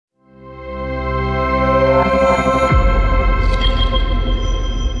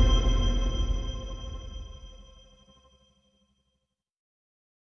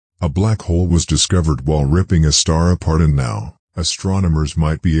black hole was discovered while ripping a star apart, and now, astronomers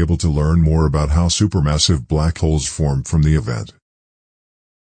might be able to learn more about how supermassive black holes form from the event.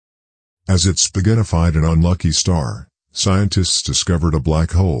 As it spaghettified an unlucky star, scientists discovered a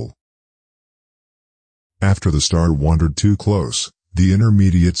black hole. After the star wandered too close, the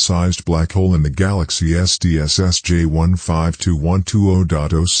intermediate-sized black hole in the galaxy SDSS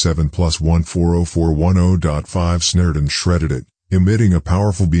J152120.07+140410.5 snared and shredded it, emitting a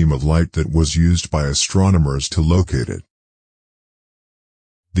powerful beam of light that was used by astronomers to locate it.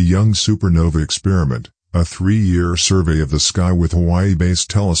 The Young Supernova Experiment, a 3-year survey of the sky with Hawaii-based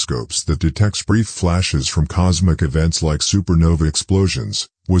telescopes that detects brief flashes from cosmic events like supernova explosions,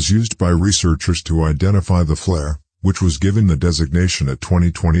 was used by researchers to identify the flare, which was given the designation a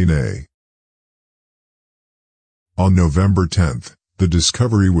 2020 NA. On November 10, the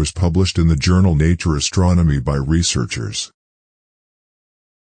discovery was published in the journal Nature Astronomy by researchers.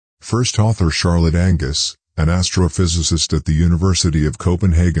 First author Charlotte Angus, an astrophysicist at the University of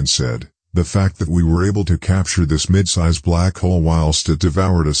Copenhagen, said, "The fact that we were able to capture this mid-sized black hole whilst it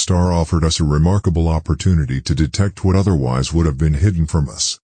devoured a star offered us a remarkable opportunity to detect what otherwise would have been hidden from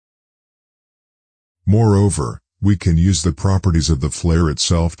us. Moreover, we can use the properties of the flare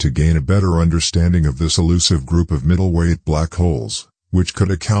itself to gain a better understanding of this elusive group of middleweight black holes, which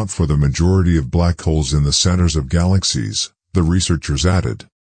could account for the majority of black holes in the centers of galaxies," the researchers added.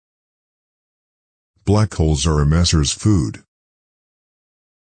 Black holes are a messer's food.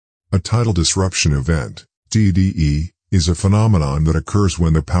 A tidal disruption event, TDE, is a phenomenon that occurs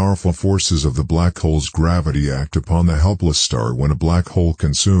when the powerful forces of the black hole's gravity act upon the helpless star when a black hole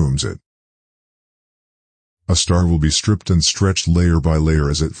consumes it. A star will be stripped and stretched layer by layer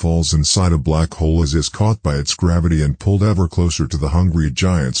as it falls inside a black hole as is caught by its gravity and pulled ever closer to the hungry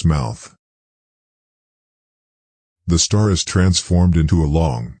giant's mouth. The star is transformed into a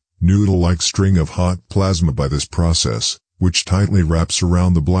long, noodle-like string of hot plasma by this process, which tightly wraps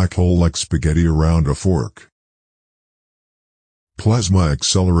around the black hole like spaghetti around a fork. Plasma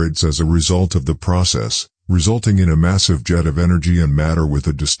accelerates as a result of the process, resulting in a massive jet of energy and matter with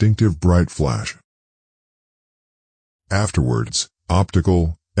a distinctive bright flash. Afterwards,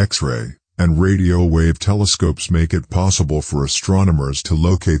 optical, X-ray, and radio wave telescopes make it possible for astronomers to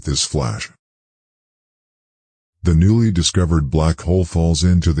locate this flash. The newly discovered black hole falls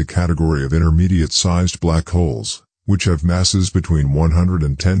into the category of intermediate-sized black holes, which have masses between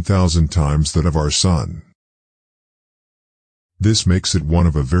 110,000 times that of our Sun. This makes it one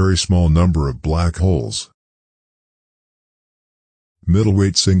of a very small number of black holes.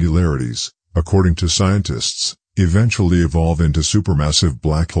 Middleweight singularities, according to scientists, eventually evolve into supermassive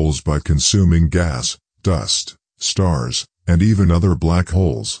black holes by consuming gas, dust, stars, and even other black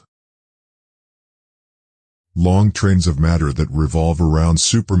holes. Long trains of matter that revolve around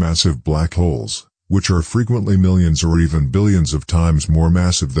supermassive black holes, which are frequently millions or even billions of times more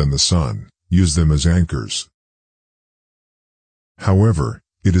massive than the Sun, use them as anchors. However,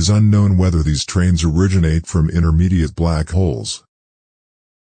 it is unknown whether these trains originate from intermediate black holes.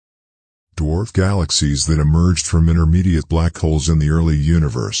 Dwarf galaxies that emerged from intermediate black holes in the early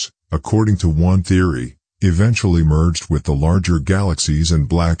universe, according to one theory, eventually merged with the larger galaxies and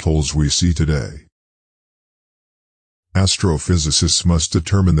black holes we see today. Astrophysicists must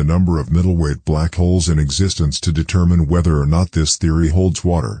determine the number of middleweight black holes in existence to determine whether or not this theory holds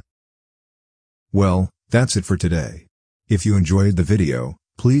water. Well, that's it for today. If you enjoyed the video,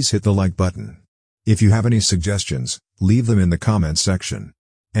 please hit the like button. If you have any suggestions, leave them in the comments section.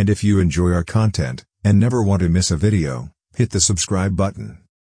 And if you enjoy our content, and never want to miss a video, hit the subscribe button.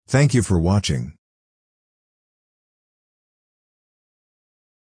 Thank you for watching.